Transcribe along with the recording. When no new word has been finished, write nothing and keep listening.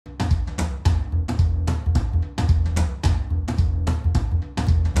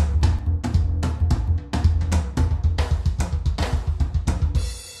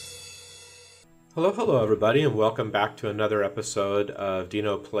Hello everybody, and welcome back to another episode of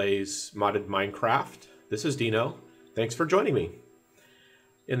Dino Plays Modded Minecraft. This is Dino. Thanks for joining me.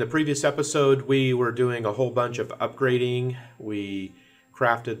 In the previous episode, we were doing a whole bunch of upgrading. We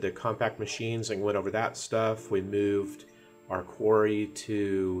crafted the compact machines and went over that stuff. We moved our quarry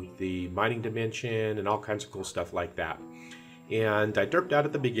to the mining dimension and all kinds of cool stuff like that. And I derped out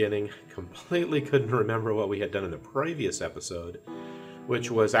at the beginning, completely couldn't remember what we had done in the previous episode,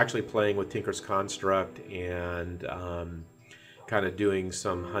 which was actually playing with Tinker's Construct and kind of doing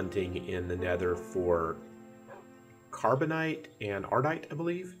some hunting in the nether for carbonite and ardite, I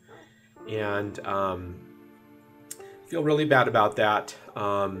believe. And feel really bad about that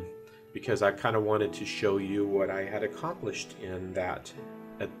because I kind of wanted to show you what I had accomplished in that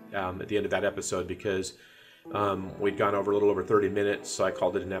at the end of that episode, because we'd gone over a little over 30 minutes, so I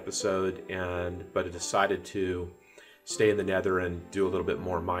called it an episode, but I decided to stay in the nether and do a little bit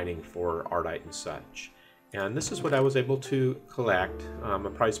more mining for ardite and such. And this is what I was able to collect. I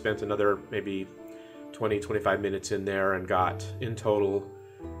probably spent another maybe 20-25 minutes in there and got in total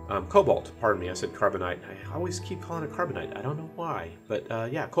cobalt. Pardon me, I said carbonite. I always keep calling it carbonite. I don't know why, but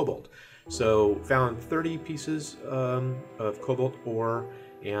yeah, cobalt. So found 30 pieces of cobalt ore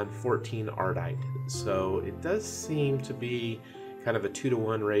and 14 ardite. So it does seem to be kind of a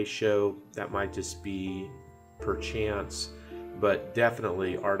 2-to-1 ratio. That might just be per chance, but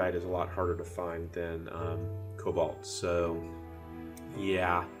definitely ardite is a lot harder to find than cobalt. So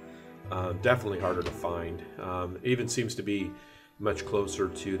yeah, definitely harder to find. It even seems to be much closer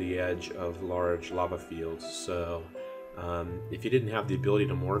to the edge of large lava fields. So if you didn't have the ability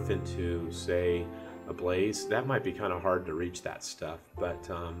to morph into, say, a blaze, that might be kind of hard to reach that stuff. But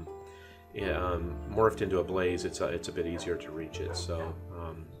morphed into a blaze, it's a bit easier to reach it. So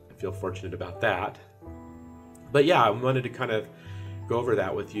I feel fortunate about that. But yeah, I wanted to kind of go over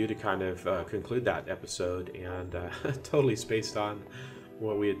that with you to kind of conclude that episode, and totally spaced on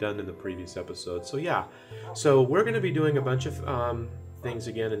what we had done in the previous episode. So yeah, so we're going to be doing a bunch of things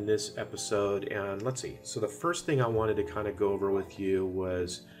again in this episode, and let's see. So the first thing I wanted to kind of go over with you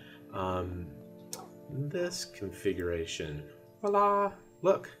was this configuration. Voila!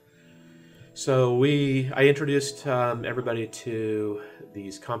 Look. So I introduced everybody to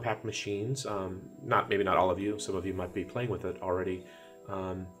these compact machines. Maybe not all of you. Some of you might be playing with it already,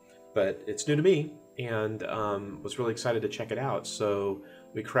 but it's new to me, and was really excited to check it out. So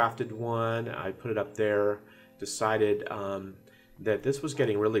we crafted one. I put it up there. Decided that this was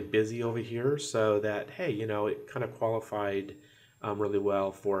getting really busy over here, so that hey, it kind of qualified really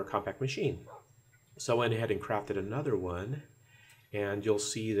well for a compact machine. So I went ahead and crafted another one. And you'll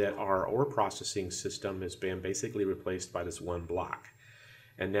see that our ore processing system has been basically replaced by this one block.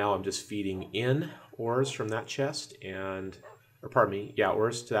 And now I'm just feeding in ores from that chest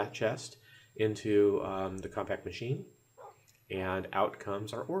ores to that chest into the compact machine. And out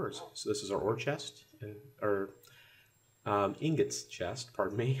comes our ores. So this is our ore chest, or ingots chest,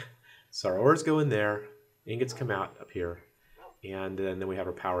 pardon me. So our ores go in there, ingots come out up here, and then we have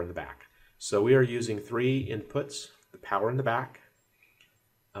our power in the back. So we are using 3 inputs, the power in the back,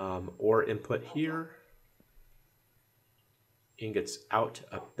 ore input here, ingots out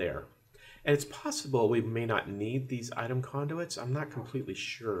up there. And it's possible we may not need these item conduits. I'm not completely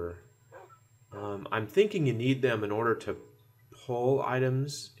sure. I'm thinking you need them in order to pull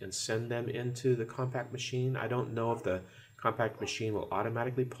items and send them into the compact machine. I don't know if the compact machine will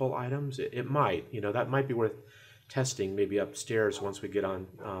automatically pull items. It might. That might be worth testing maybe upstairs once we get on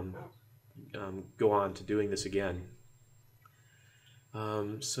go on to doing this again.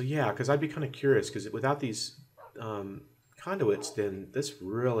 So yeah, because I'd be kind of curious, because without these conduits, then this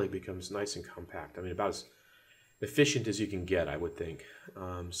really becomes nice and compact. I mean, about as efficient as you can get, I would think.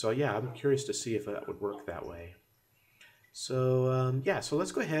 So yeah, I'm curious to see if that would work that way. So yeah, so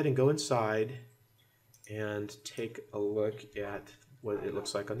let's go ahead and go inside and take a look at what it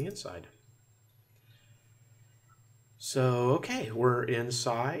looks like on the inside. So okay, we're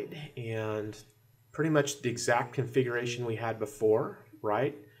inside, and pretty much the exact configuration we had before,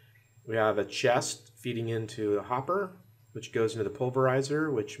 right? We have a chest feeding into a hopper, which goes into the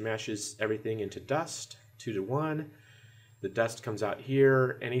pulverizer, which mashes everything into dust, 2-to-1. The dust comes out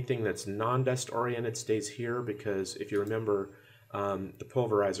here. Anything that's non-dust oriented stays here, because if you remember, the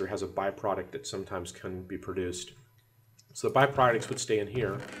pulverizer has a byproduct that sometimes can be produced. So the byproducts would stay in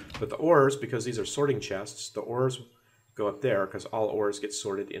here, but the ores, because these are sorting chests, the ores go up there because all ores get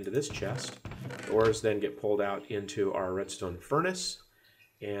sorted into this chest. The ores then get pulled out into our redstone furnace,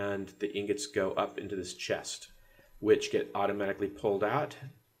 and the ingots go up into this chest, which get automatically pulled out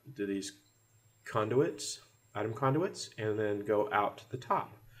to these conduits, item conduits, and then go out to the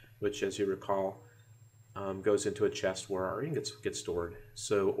top, which, as you recall, goes into a chest where our ingots get stored.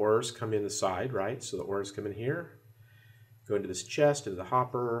 So ores come in the side, right? So the ores come in here, go into this chest, into the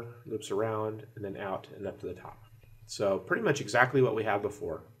hopper, loops around, and then out and up to the top. So pretty much exactly what we had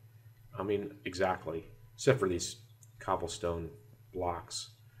before. I mean, exactly, except for these cobblestone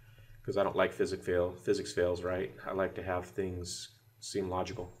blocks, because I don't like physics fails, right? I like to have things seem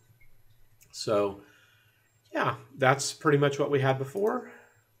logical. So yeah, that's pretty much what we had before.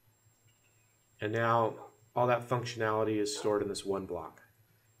 And now all that functionality is stored in this one block,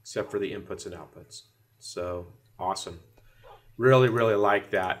 except for the inputs and outputs. So awesome. Really, really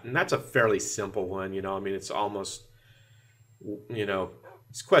like that. And that's a fairly simple one, you know. I mean, it's almost, you know,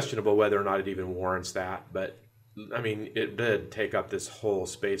 it's questionable whether or not it even warrants that. But, I mean, it did take up this whole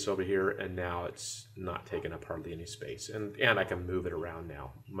space over here, and now it's not taking up hardly any space. And I can move it around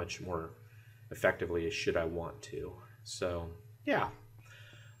now much more effectively should I want to. So, yeah.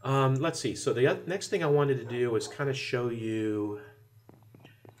 Let's see. So the next thing I wanted to do was kind of show you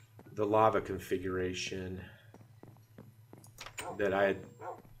the lava configuration that I had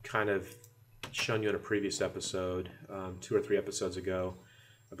kind of shown you in a previous episode, 2 or 3 episodes ago.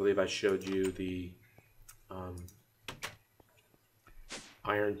 I believe I showed you the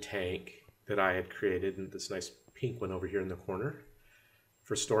iron tank that I had created, and this nice pink one over here in the corner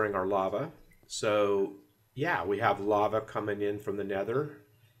for storing our lava. So yeah, we have lava coming in from the nether,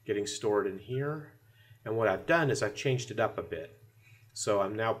 getting stored in here. And what I've done is I've changed it up a bit. So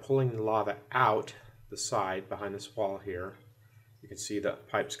I'm now pulling the lava out the side behind this wall here. You can see the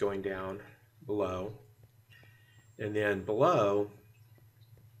pipes going down below. And then below,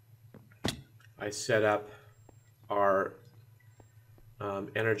 I set up our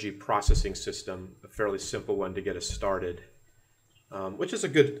energy processing system, a fairly simple one to get us started, which is a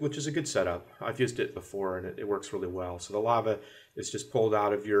good setup. I've used it before and it works really well. So the lava is just pulled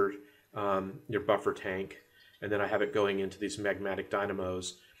out of your buffer tank, and then I have it going into these magmatic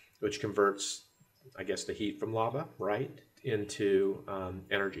dynamos, which converts, I guess, the heat from lava, right, into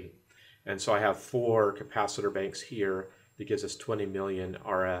energy. And so I have 4 capacitor banks here that gives us 20 million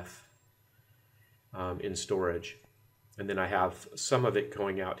RF in storage. And then I have some of it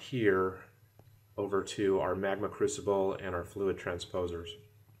going out here over to our magma crucible and our fluid transposers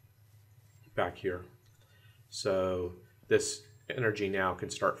back here. So this energy now can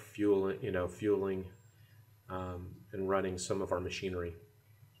start fueling and running some of our machinery.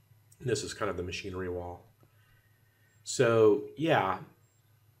 This is kind of the machinery wall. So yeah,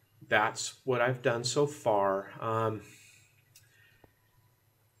 that's what I've done so far.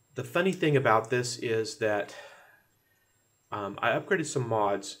 The funny thing about this is that I upgraded some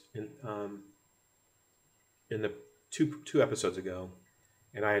mods in the two episodes ago,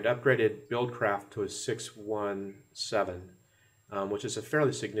 and I had upgraded BuildCraft to a 6.1.7, which is a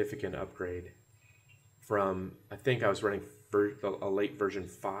fairly significant upgrade from, I think I was running a late version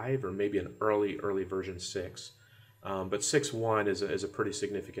 5 or maybe an early version 6. But 6.1 is a pretty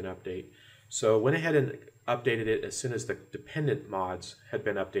significant update. So went ahead and updated it as soon as the dependent mods had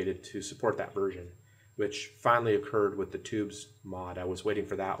been updated to support that version, which finally occurred with the tubes mod. I was waiting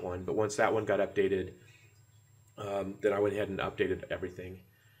for that one, but once that one got updated, then I went ahead and updated everything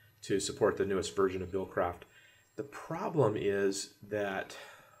to support the newest version of BuildCraft. The problem is that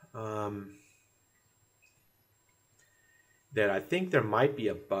that I think there might be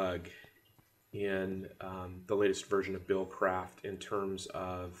a bug in the latest version of BuildCraft in terms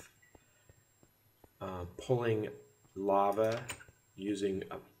of pulling lava using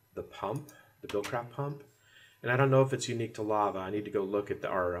the pump, the BuildCraft pump. And I don't know if it's unique to lava. I need to go look at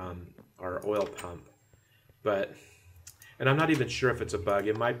our oil pump. And I'm not even sure if it's a bug.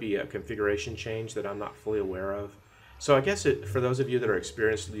 It might be a configuration change that I'm not fully aware of. So I guess for those of you that are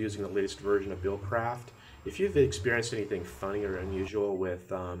experienced using the latest version of BuildCraft, if you've experienced anything funny or unusual with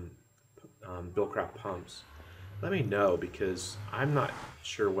BuildCraft pumps, let me know, because I'm not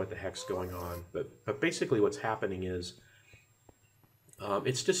sure what the heck's going on. But basically what's happening is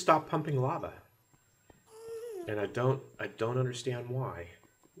it's just stopped pumping lava, and I don't understand why.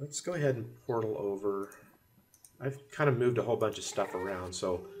 Let's go ahead and portal over. I've kind of moved a whole bunch of stuff around,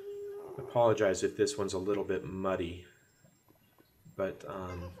 so I apologize if this one's a little bit muddy. But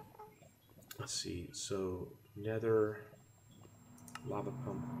let's see. So nether lava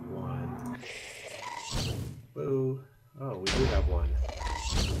pump 1. Whoa. Oh, we do have one.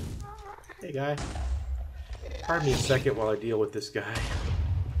 Hey, guy. Pardon me a second while I deal with this guy.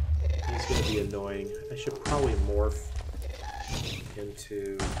 He's going to be annoying. I should probably morph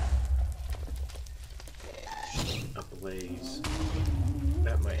into a blaze.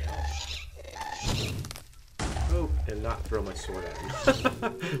 That might help. Oh, and not throw my sword at him.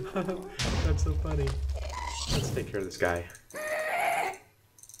 That's so funny. Let's take care of this guy.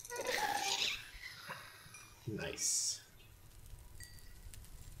 Nice.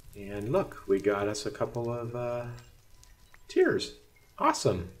 And look, we got us a couple of tears.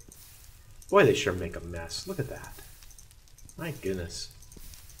 Awesome. Boy, they sure make a mess. Look at that. My goodness.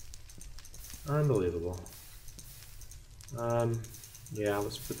 Unbelievable. Yeah,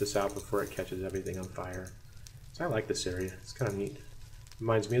 let's put this out before it catches everything on fire. So I like this area. It's kind of neat.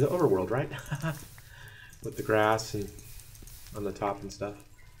 Reminds me of the overworld, right? With the grass and on the top and stuff.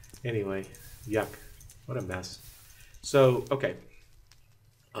 Anyway, yuck. What a mess. So, okay.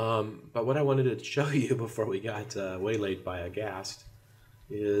 But what I wanted to show you before we got waylaid by a ghast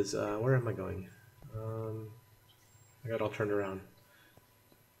is, where am I going? I got all turned around.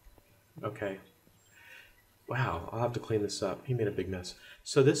 Okay. Wow, I'll have to clean this up. He made a big mess.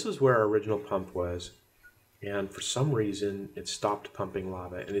 So this is where our original pump was, and for some reason it stopped pumping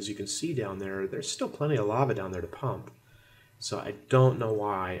lava. And as you can see down there, there's still plenty of lava down there to pump. So I don't know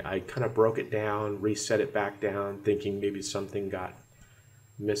why. I kind of broke it down, reset it back down, thinking maybe something got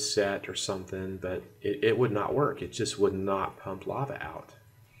misset or something, but it would not work. It just would not pump lava out.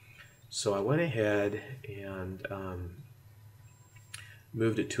 So I went ahead and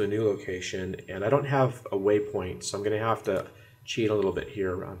moved it to a new location, and I don't have a waypoint, so I'm going to have to cheat a little bit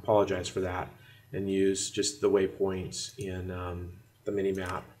here. I apologize for that, and use just the waypoints in the mini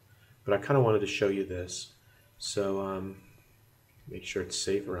map. But I kind of wanted to show you this, so make sure it's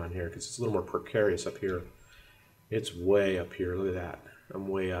safe around here because it's a little more precarious up here. It's way up here. Look at that. I'm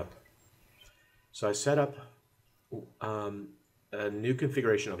way up. So I set up a new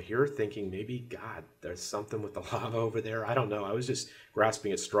configuration over here, thinking maybe, God, there's something with the lava over there. I don't know. I was just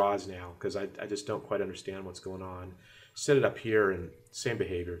grasping at straws now because I just don't quite understand what's going on. Set it up here and same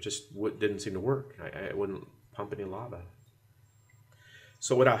behavior. Just didn't seem to work. I wouldn't pump any lava.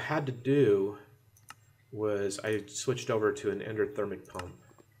 So what I had to do was I switched over to an Ender-Thermic Pump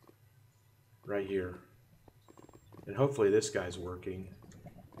right here. And hopefully this guy's working.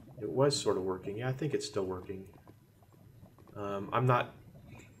 It was sort of working. Yeah, I think it's still working. I'm not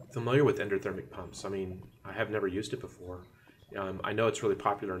familiar with Ender-Thermic pumps. I mean, I have never used it before. I know it's really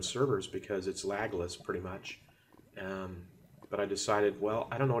popular in servers because it's lagless pretty much. But I decided, well,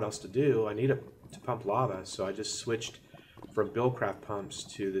 I don't know what else to do. I need to pump lava, so I just switched from BuildCraft pumps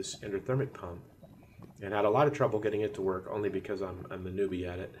to this Ender-Thermic pump. And had a lot of trouble getting it to work, only because I'm a newbie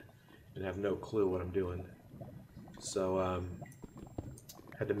at it and have no clue what I'm doing. So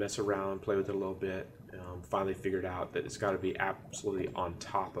had to mess around, play with it a little bit. Finally figured out that it's got to be absolutely on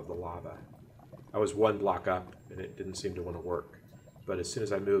top of the lava. I was one block up and it didn't seem to want to work. But as soon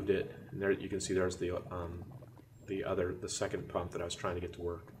as I moved it, and there you can see there's the second pump that I was trying to get to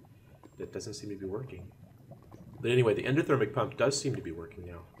work. That doesn't seem to be working. But anyway, the Ender-Thermic pump does seem to be working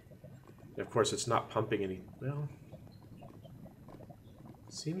now. And of course, it's not pumping any. Well,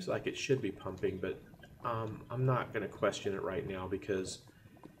 seems like it should be pumping, but I'm not going to question it right now because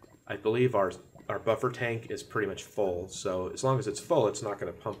I believe our buffer tank is pretty much full. So as long as it's full, it's not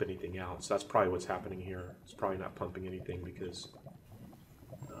going to pump anything out. So that's probably what's happening here. It's probably not pumping anything because.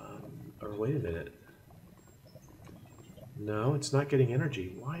 Or wait a minute. No, it's not getting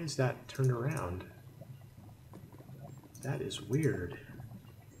energy. Why is that turned around? That is weird.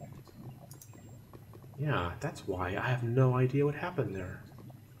 Yeah, that's why. I have no idea what happened there.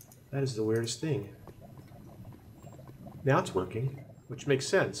 That is the weirdest thing. Now it's working, which makes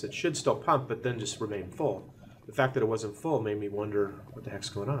sense. It should still pump, but then just remain full. The fact that it wasn't full made me wonder what the heck's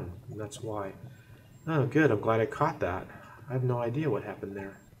going on, and that's why. Oh, good. I'm glad I caught that. I have no idea what happened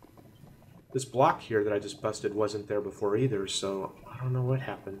there. This block here that I just busted wasn't there before either, so I don't know what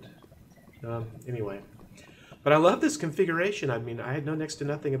happened. Anyway. But I love this configuration. I mean, I know next to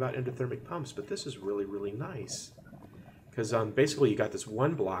nothing about Ender-Thermic pumps, but this is really, really nice. Because basically you got this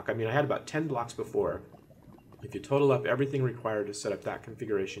one block. I mean, I had about 10 blocks before. If you total up everything required to set up that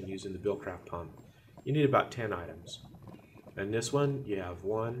configuration using the BuildCraft pump, you need about 10 items. And this one, you have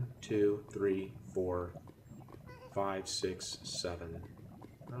 1, 2, 3, 4, 5, 6, 7.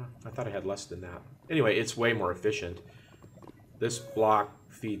 I thought I had less than that. Anyway, it's way more efficient. This block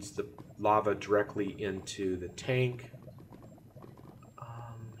feeds the lava directly into the tank.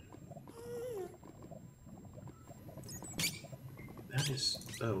 That is...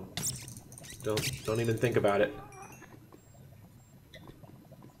 Oh. Don't even think about it.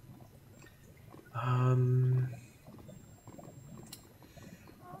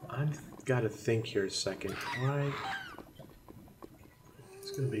 I've got to think here a second. Why?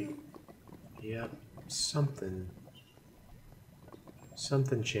 It's going to be... Yep, something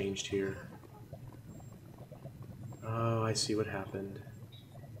changed here. Oh, I see what happened.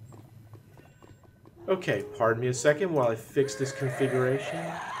 Okay, pardon me a second while I fix this configuration.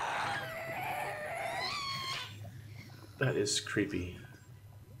 That is creepy.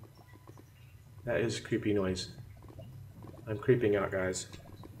 That is a creepy noise. I'm creeping out, guys.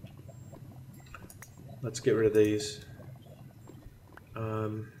 Let's get rid of these.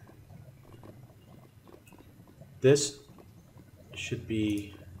 This should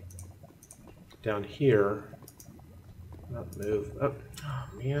be down here. Not move. Oh, oh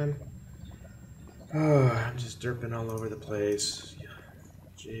man. Oh, I'm just derping all over the place.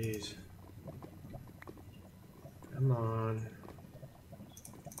 Jeez. Come on.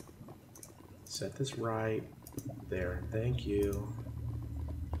 Set this right. There. Thank you.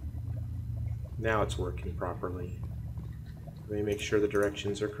 Now it's working properly. Let me make sure the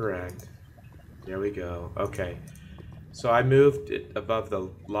directions are correct. There we go. Okay. So I moved it above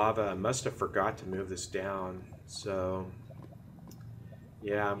the lava. I must have forgot to move this down. So,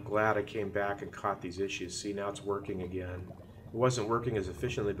 yeah, I'm glad I came back and caught these issues. See, now it's working again. It wasn't working as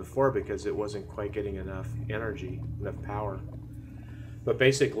efficiently before because it wasn't quite getting enough energy, enough power. But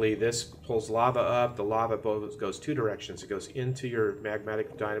basically, this pulls lava up. The lava goes two directions. It goes into your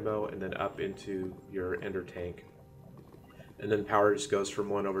magmatic dynamo and then up into your ender tank. And then power just goes from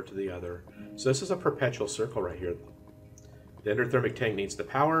one over to the other. So this is a perpetual circle right here. The Ender-Thermic tank needs the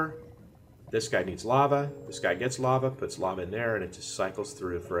power. This guy needs lava. This guy gets lava, puts lava in there, and it just cycles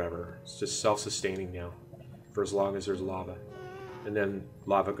through forever. It's just self-sustaining now for as long as there's lava. And then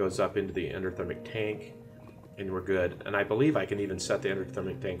lava goes up into the Ender-Thermic tank, and we're good. And I believe I can even set the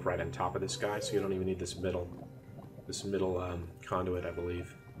Ender-Thermic tank right on top of this guy, so you don't even need this middle conduit, I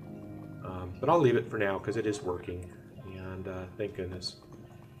believe. But I'll leave it for now because it is working, and thank goodness.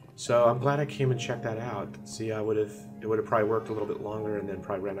 So I'm glad I came and checked that out. See, it would have probably worked a little bit longer and then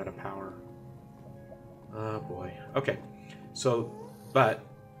probably ran out of power. Oh boy. Okay. So, but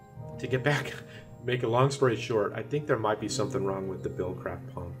to get back, make a long story short, I think there might be something wrong with the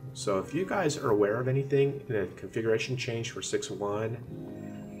BuildCraft pump. So if you guys are aware of anything in a configuration change for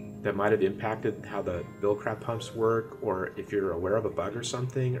 6.1 that might have impacted how the BuildCraft pumps work, or if you're aware of a bug or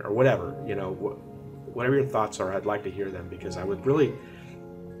something, or whatever, you know, whatever your thoughts are, I'd like to hear them because I would really.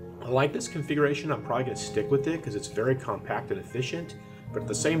 I like this configuration. I'm probably going to stick with it because it's very compact and efficient, but at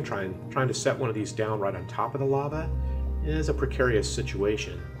the same time, trying to set one of these down right on top of the lava is a precarious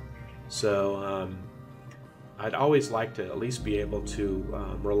situation. So I'd always like to at least be able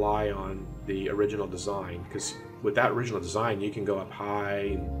to rely on the original design, because with that original design you can go up high,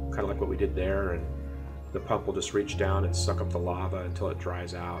 kind of like what we did there, and the pump will just reach down and suck up the lava until it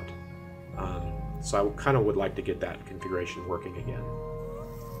dries out. So I kind of would like to get that configuration working again.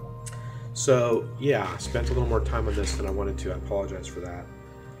 So yeah, spent a little more time on this than I wanted to. I apologize for that.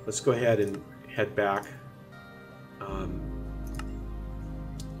 Let's go ahead and head back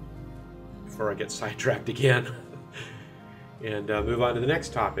before I get sidetracked again and move on to the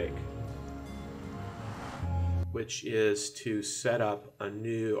next topic, which is to set up our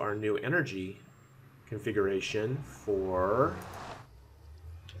new energy configuration for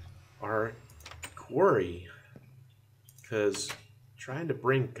our quarry, because trying to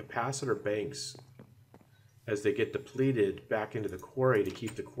bring capacitor banks as they get depleted back into the quarry to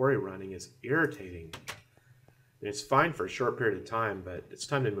keep the quarry running is irritating. And it's fine for a short period of time, but it's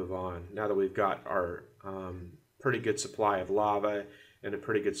time to move on now that we've got our pretty good supply of lava and a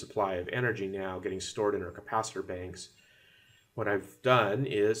pretty good supply of energy now getting stored in our capacitor banks. What I've done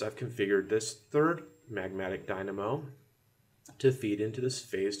is I've configured this third magmatic dynamo to feed into this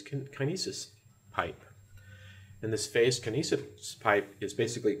phased kinesis pipe. And this phased kinesis pipe is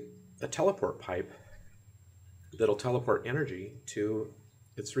basically a teleport pipe that'll teleport energy to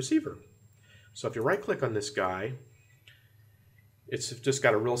its receiver. So if you right click on this guy, it's just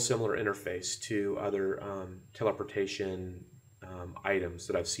got a real similar interface to other teleportation items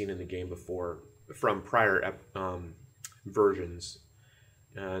that I've seen in the game before from prior versions.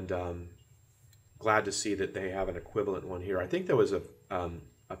 And glad to see that they have an equivalent one here. I think there was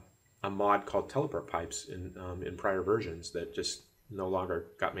a mod called teleport pipes in prior versions that just no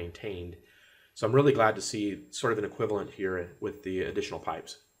longer got maintained. So I'm really glad to see sort of an equivalent here with the additional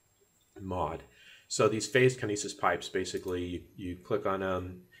pipes mod. So these phased kinesis pipes, basically you click on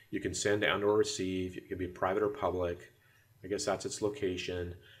them, you can send and or receive. It can be private or public. I guess that's its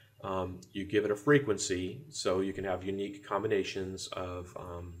location. You give it a frequency, so you can have unique combinations of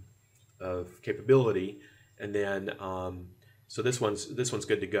capability, and then so this one's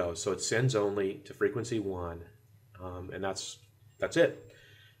good to go. So it sends only to frequency 1, and that's it.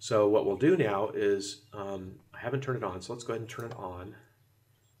 So what we'll do now is I haven't turned it on, so let's go ahead and turn it on,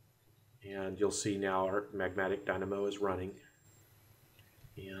 and you'll see now our magmatic dynamo is running.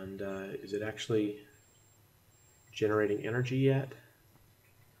 And is it actually? generating energy yet?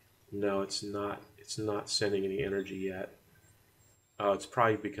 No, it's not. It's not sending any energy yet. Oh, it's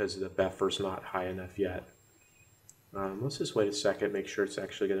probably because the buffer's not high enough yet. Let's just wait a second, make sure it's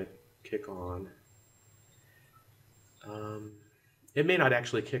actually going to kick on. It may not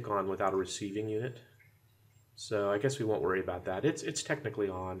actually kick on without a receiving unit, so I guess we won't worry about that. It's technically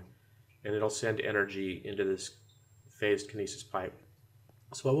on, and it'll send energy into this phased kinesis pipe.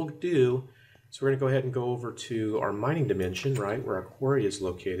 So what we'll do is we're going to go ahead and go over to our mining dimension, right, where our quarry is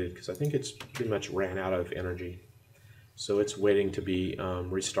located, because I think it's pretty much ran out of energy. So it's waiting to be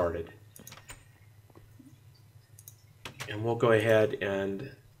restarted. And we'll go ahead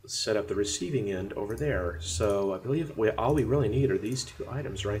and set up the receiving end over there. So I believe all we really need are these two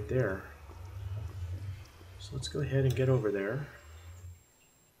items right there. So let's go ahead and get over there.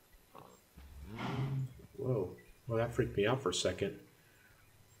 Whoa, well, that freaked me out for a second.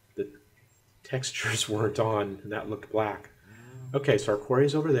 The textures weren't on and that looked black. Okay, so our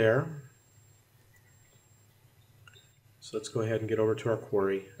quarry's over there. So let's go ahead and get over to our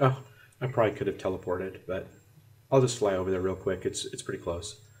quarry. Oh, I probably could have teleported, but I'll just fly over there real quick. It's pretty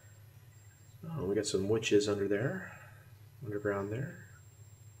close. Oh, we got some witches under there, underground there.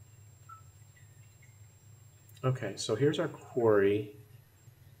 Okay, so here's our quarry,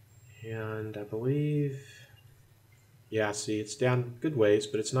 and I believe, yeah, see, it's down good ways,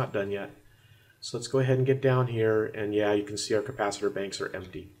 but it's not done yet. So let's go ahead and get down here, and yeah, you can see our capacitor banks are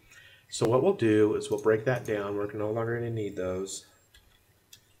empty. So what we'll do is we'll break that down. We're no longer going to need those.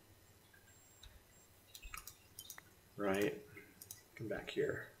 Right, come back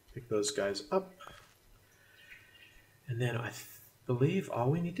here, pick those guys up. And then I believe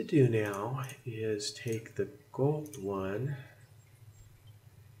all we need to do now is take the gold one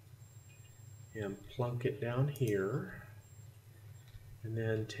and plunk it down here, and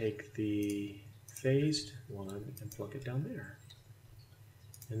then take the phased one and plunk it down there,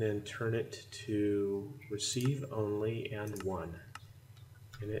 and then turn it to receive only and 1,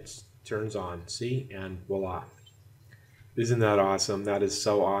 and it turns on, see, and voila. Isn't that awesome? That is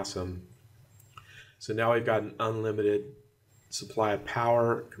so awesome. So now we've got an unlimited supply of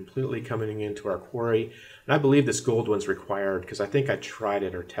power completely coming into our quarry. And I believe this gold one's required because I think I tried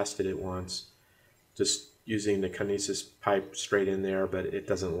it or tested it once, just using the kinesis pipe straight in there, but it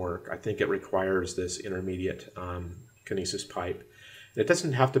doesn't work. I think it requires this intermediate kinesis pipe. It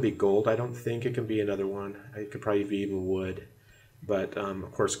doesn't have to be gold, I don't think. It can be another one. It could probably be even wood. But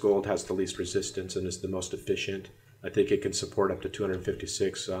of course gold has the least resistance and is the most efficient. I think it can support up to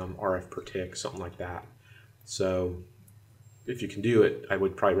 256 RF per tick, something like that. So if you can do it, I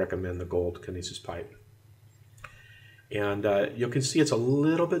would probably recommend the gold kinesis pipe. And you can see it's a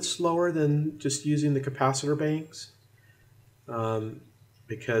little bit slower than just using the capacitor banks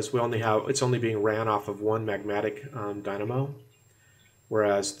because we only have, it's only being ran off of one magmatic dynamo,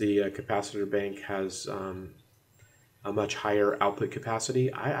 whereas the capacitor bank has a much higher output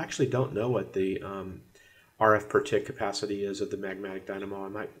capacity. I actually don't know what the RF per tick capacity is of the magmatic dynamo.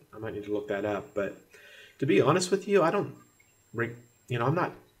 I might need to look that up. But to be honest with you, I'm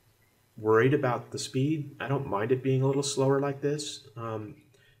not worried about the speed. I don't mind it being a little slower like this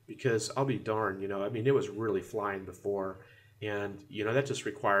because I'll be darned, I mean, it was really flying before, and that just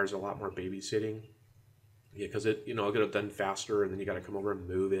requires a lot more babysitting. Yeah, because it'll get done faster, and then you got to come over and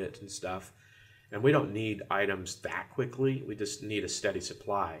move it and stuff. And we don't need items that quickly. We just need a steady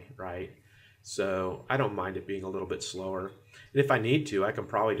supply, right? So I don't mind it being a little bit slower. And if I need to, I can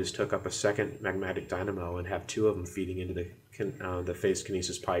probably just hook up a second magmatic dynamo and have 2 of them feeding into the phased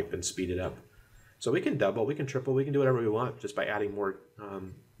kinesis pipe and speed it up. So we can double, we can triple, we can do whatever we want just by adding more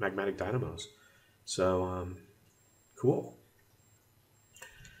magmatic dynamos. So cool.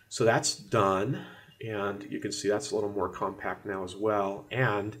 So that's done, and you can see that's a little more compact now as well.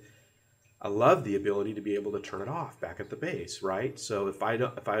 And I love the ability to be able to turn it off back at the base, right? So if I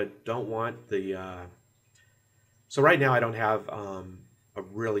don't want the, so right now I don't have a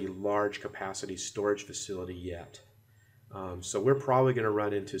really large capacity storage facility yet. So we're probably going to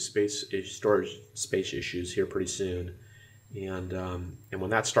run into storage space issues here pretty soon, and when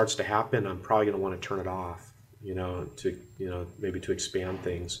that starts to happen, I'm probably going to want to turn it off, maybe to expand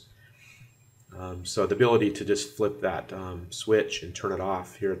things. So the ability to just flip that switch and turn it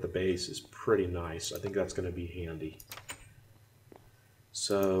off here at the base is pretty nice. I think that's going to be handy.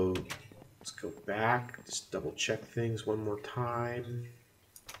 So let's go back, just double check things one more time.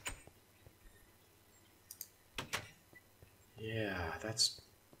 Yeah, that's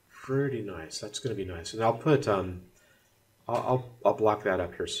pretty nice. That's going to be nice. And I'll put, I'll block that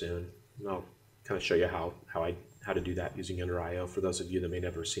up here soon. And I'll kind of show you how to do that using Ender.io for those of you that may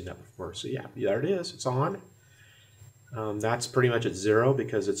never have seen that before. So yeah, there it is. It's on. That's pretty much at 0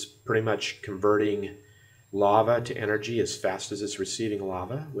 because it's pretty much converting lava to energy as fast as it's receiving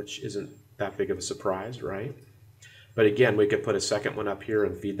lava, which isn't that big of a surprise, right? But again, we could put a second one up here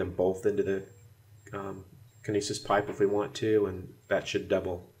and feed them both into the kinesis pipe if we want to, and that should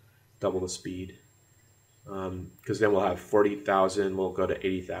double the speed. Because then we'll have 40,000, we'll go to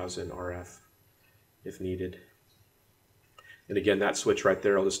 80,000 RF if needed. And again, that switch right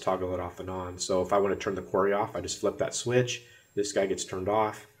there, I'll just toggle it off and on. So if I want to turn the quarry off, I just flip that switch. This guy gets turned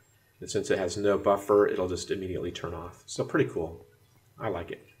off. And since it has no buffer, it'll just immediately turn off. So pretty cool. I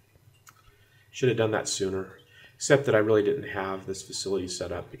like it. Should have done that sooner. Except that I really didn't have this facility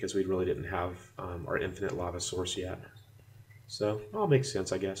set up because we really didn't have our infinite lava source yet. So it all makes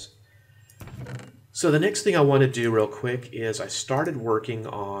sense, I guess. So the next thing I want to do real quick is I started working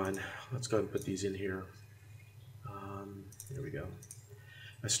on, let's go ahead and put these in here. There we go.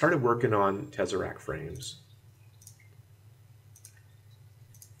 I started working on Tesseract frames.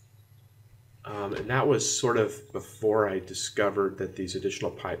 And that was sort of before I discovered that these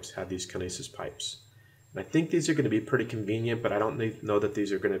additional pipes had these kinesis pipes. And I think these are going to be pretty convenient, but I don't know that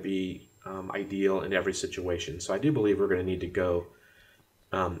these are going to be ideal in every situation. So I do believe we're going to need to go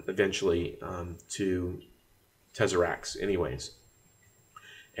eventually to Tesseracts anyways.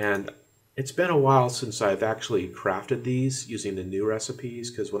 And it's been a while since I've actually crafted these using the new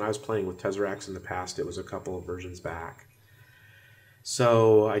recipes, because when I was playing with Tesseracts in the past, it was a couple of versions back.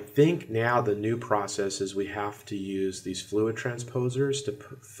 So I think now the new process is we have to use these fluid transposers to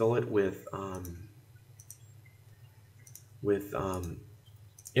fill it with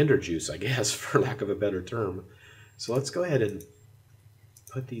ender juice, I guess, for lack of a better term. So let's go ahead and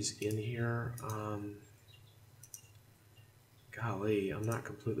put these in here. Golly, I'm not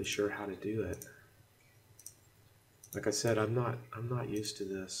completely sure how to do it. Like I said, I'm not used to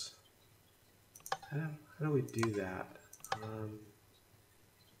this. How do we do that?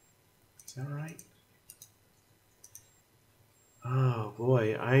 Is that right? Oh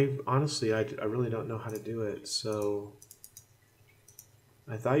boy, I honestly really don't know how to do it. So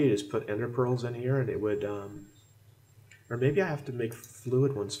I thought you just put ender pearls in here and it would, or maybe I have to make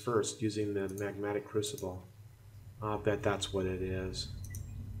fluid ones first using the magmatic crucible. I'll bet that's what it is.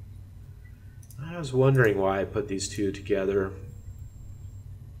 I was wondering why I put these two together.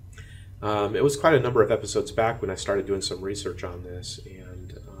 It was quite a number of episodes back when I started doing some research on this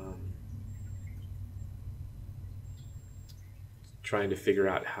and trying to figure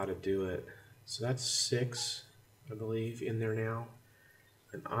out how to do it. So that's 6, I believe, in there now.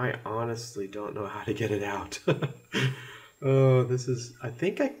 And I honestly don't know how to get it out. Oh, this is, I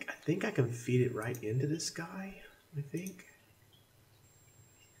think I can feed it right into this guy. I think.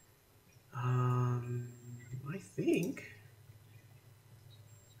 I think.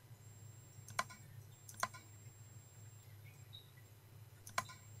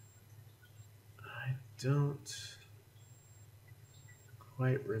 I don't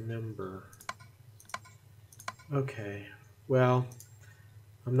quite remember. Okay, well,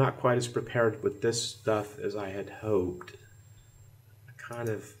 I'm not quite as prepared with this stuff as I had hoped. I kind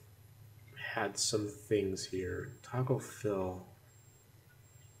of had some things here. Toggle fill.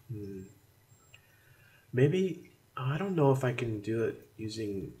 Maybe, I don't know if I can do it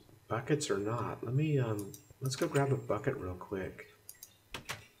using buckets or not. Let me, let's go grab a bucket real quick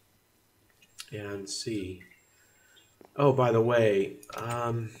and see. Oh, by the way,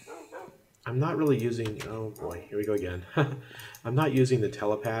 I'm not really using, oh boy, here we go again. I'm not using the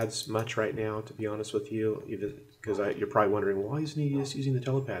telepads much right now, to be honest with you, even because you're probably wondering, well, why isn't he just using the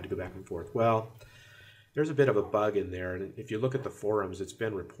telepad to go back and forth? Well, there's a bit of a bug in there, and if you look at the forums, it's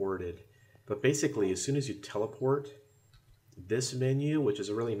been reported. But basically, as soon as you teleport, this menu, which is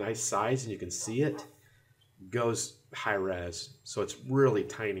a really nice size and you can see it, goes high res. So it's really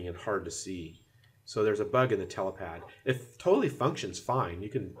tiny and hard to see. So there's a bug in the telepad. It totally functions fine. You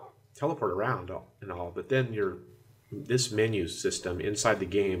can teleport around and all, but then this menu system inside the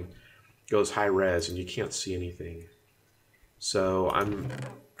game goes high res and you can't see anything. So I'm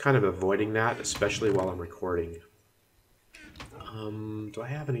kind of avoiding that, especially while I'm recording. Do I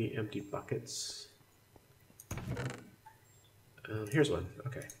have any empty buckets? Here's one.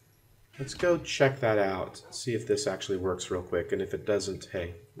 Okay. Let's go check that out, see if this actually works real quick, and if it doesn't,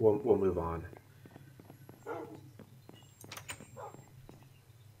 hey, we'll move on.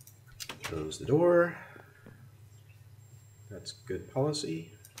 Close the door. That's good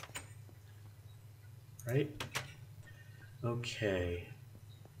policy. Right? Okay.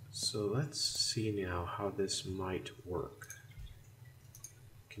 So let's see now how this might work.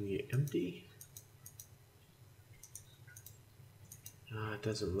 Can you empty? It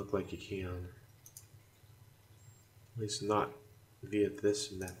doesn't look like you can. At least not via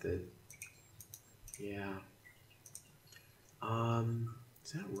this method. Yeah.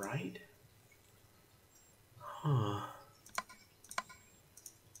 Is that right? Huh.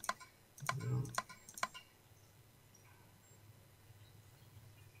 No.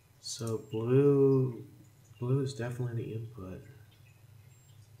 So blue is definitely the input.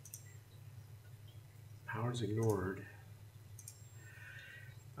 Power's ignored.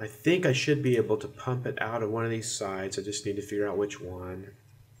 I think I should be able to pump it out of one of these sides. I just need to figure out which one.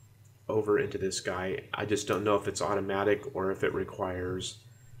 Over into this guy. I just don't know if it's automatic or if it requires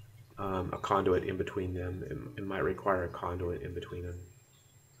a conduit in between them. It might require a conduit in between them.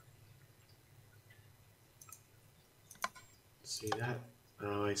 See that?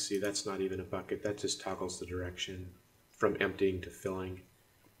 Oh, I see. That's not even a bucket. That just toggles the direction from emptying to filling.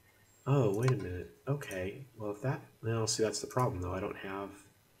 Oh, wait a minute. Okay. Well, if that... Well, see, that's the problem, though. I don't have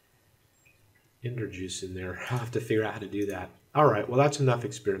ender juice in there. I'll have to figure out how to do that. All right. Well, that's enough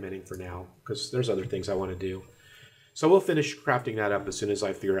experimenting for now, because there's other things I want to do. So we'll finish crafting that up as soon as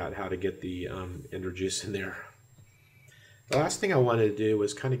I figure out how to get the ender juice in there. The last thing I wanted to do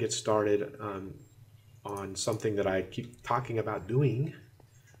was kind of get started on something that I keep talking about doing,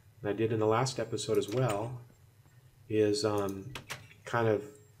 and I did in the last episode as well, is kind of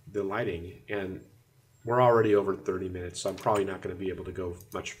the lighting. And we're already over 30 minutes, so I'm probably not going to be able to go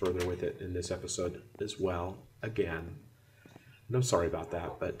much further with it in this episode as well, again. And I'm sorry about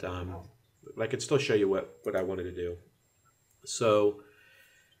that, but I could still show you what I wanted to do. So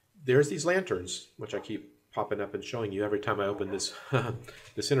there's these lanterns, which I keep popping up and showing you every time I open this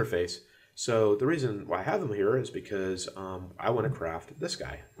this interface. So the reason why I have them here is because I want to craft this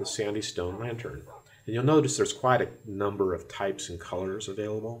guy, the sandy stone lantern. And you'll notice there's quite a number of types and colors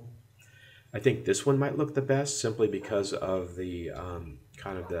available. I think this one might look the best simply because of the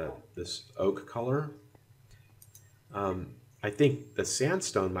this oak color. I think the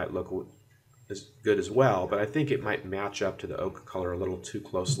sandstone might look as good as well, but I think it might match up to the oak color a little too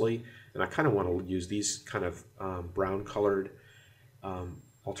closely. And I kind of want to use these kind of brown colored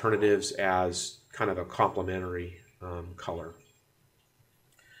alternatives as kind of a complementary color,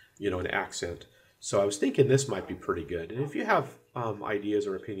 an accent. So I was thinking this might be pretty good. And if you have ideas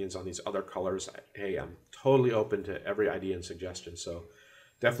or opinions on these other colors, hey, I'm totally open to every idea and suggestion. So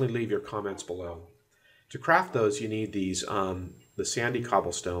definitely leave your comments below. To craft those, you need these, the sandy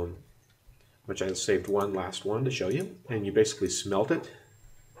cobblestone, which I saved one last one to show you. And you basically smelt it,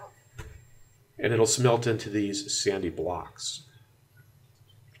 and it'll smelt into these sandy blocks.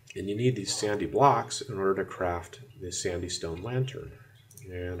 And you need these sandy blocks in order to craft the sandy stone lantern.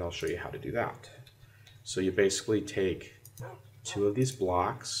 And I'll show you how to do that. So you basically take 2 of these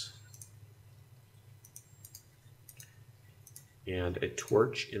blocks and a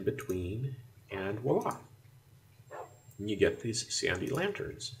torch in between, and voila. And you get these sandy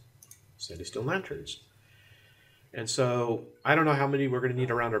lanterns, sandy stone lanterns. And so I don't know how many we're going to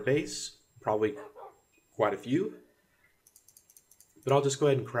need around our base, probably quite a few. But I'll just go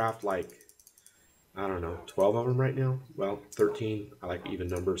ahead and craft like, I don't know, 12 of them right now. Well, 13. I like even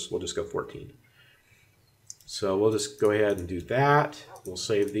numbers. We'll just go 14. So we'll just go ahead and do that. We'll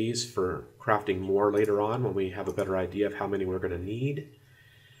save these for crafting more later on when we have a better idea of how many we're going to need.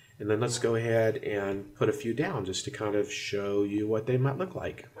 And then let's go ahead and put a few down just to kind of show you what they might look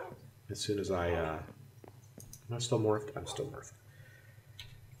like. As soon as am I still morphed? I'm still morphed.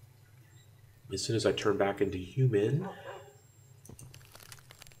 As soon as I turn back into human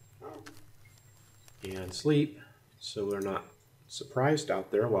and sleep, so we're not surprised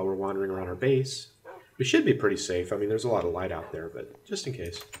out there while we're wandering around our base. We should be pretty safe. I mean, there's a lot of light out there, but just in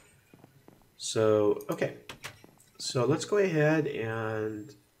case. So, okay. So let's go ahead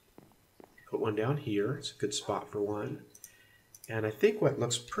and put one down here. It's a good spot for one. And I think what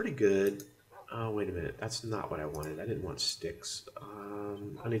looks pretty good... Oh, wait a minute. That's not what I wanted. I didn't want sticks.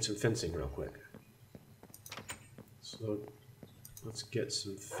 I need some fencing real quick. So let's get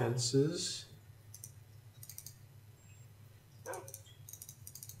some fences.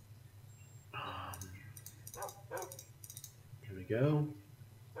 Here we go.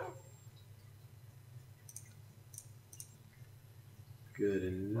 Good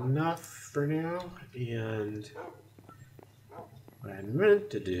enough for now. And what I meant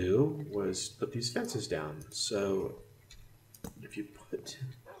to do was put these fences down. So if you put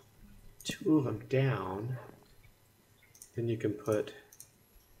 2 of them down, then you can put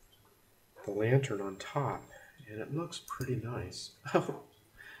the lantern on top, and it looks pretty nice. Oh,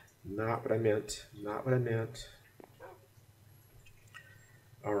 not what I meant. Not what I meant.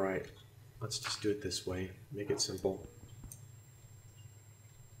 All right, let's just do it this way. Make it simple.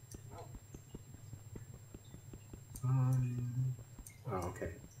 Oh,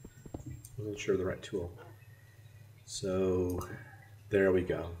 okay. Wasn't sure the right tool. So there we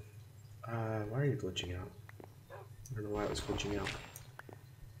go. Why are you glitching out? I don't know why it was glitching out.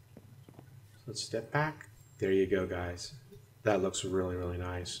 So let's step back. There you go, guys. That looks really, really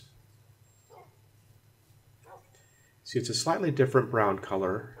nice. See, it's a slightly different brown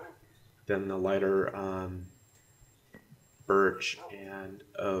color than the lighter birch and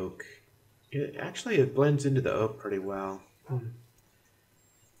oak. It blends into the oak pretty well.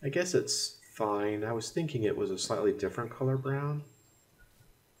 I guess it's fine. I was thinking it was a slightly different color brown.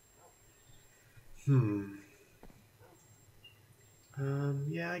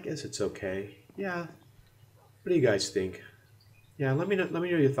 Yeah, I guess it's okay. Yeah. What do you guys think? Yeah, let me know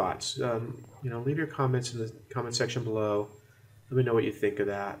your thoughts. Leave your comments in the comment section below. Let me know what you think of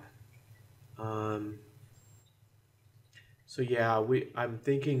that. So yeah, I'm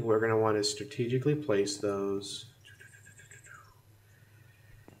thinking we're going to want to strategically place those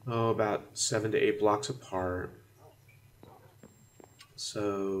about 7 to 8 blocks apart.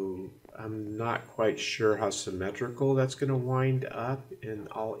 So I'm not quite sure how symmetrical that's going to wind up in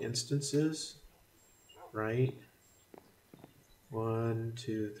all instances, right? 1,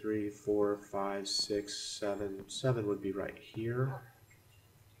 2, 3, 4, 5, 6, 7. 7 would be right here.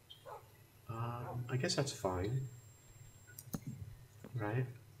 I guess that's fine, right?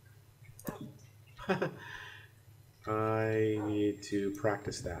 I need to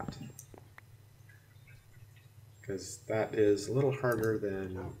practice that, because that is a little harder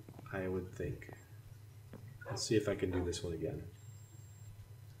than I would think. Let's see if I can do this one again.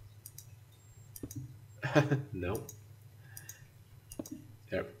 No.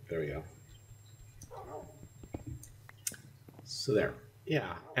 There we go. So there.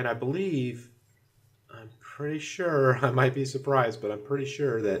 Yeah, and I'm pretty sure, I might be surprised, but I'm pretty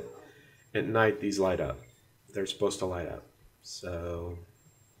sure that at night these light up. They're supposed to light up. So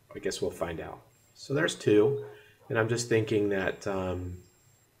I guess we'll find out. So there's 2, and I'm just thinking that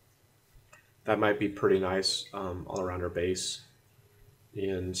that might be pretty nice all around our base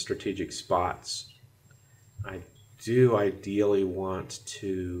in strategic spots. I do ideally want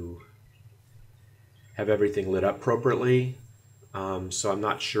to have everything lit up appropriately. So I'm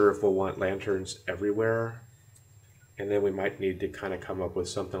not sure if we'll want lanterns everywhere. And then we might need to kind of come up with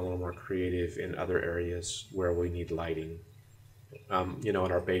something a little more creative in other areas where we need lighting. In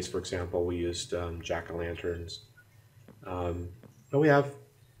our base, for example, we used jack-o'-lanterns. But we have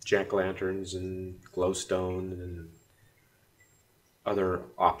jack-o'-lanterns and glowstone and other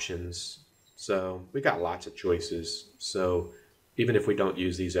options. So we got lots of choices. So even if we don't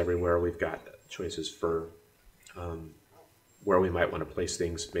use these everywhere, we've got choices for where we might want to place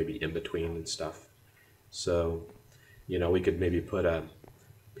things, maybe in between and stuff. So, we could maybe put a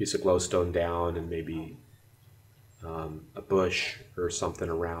piece of glowstone down and maybe a bush or something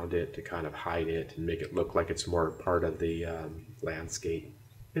around it to kind of hide it and make it look like it's more part of the landscape.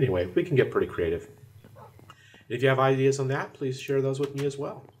 Anyway, we can get pretty creative. If you have ideas on that, please share those with me as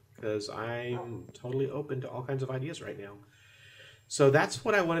well, because I'm totally open to all kinds of ideas right now. So that's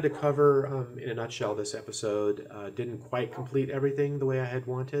what I wanted to cover in a nutshell this episode. Didn't quite complete everything the way I had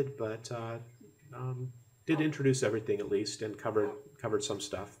wanted, but did introduce everything at least and covered some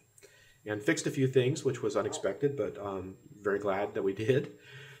stuff. And fixed a few things, which was unexpected, but very glad that we did.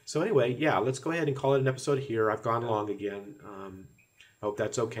 So anyway, yeah, let's go ahead and call it an episode here. I've gone long again. Hope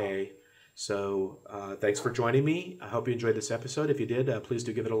that's okay. So thanks for joining me. I hope you enjoyed this episode. If you did, please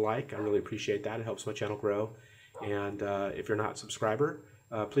do give it a like. I really appreciate that. It helps my channel grow. And if you're not a subscriber,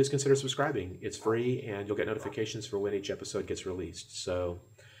 please consider subscribing. It's free, and you'll get notifications for when each episode gets released. So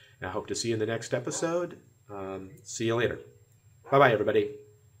I hope to see you in the next episode. See you later. Bye-bye, everybody.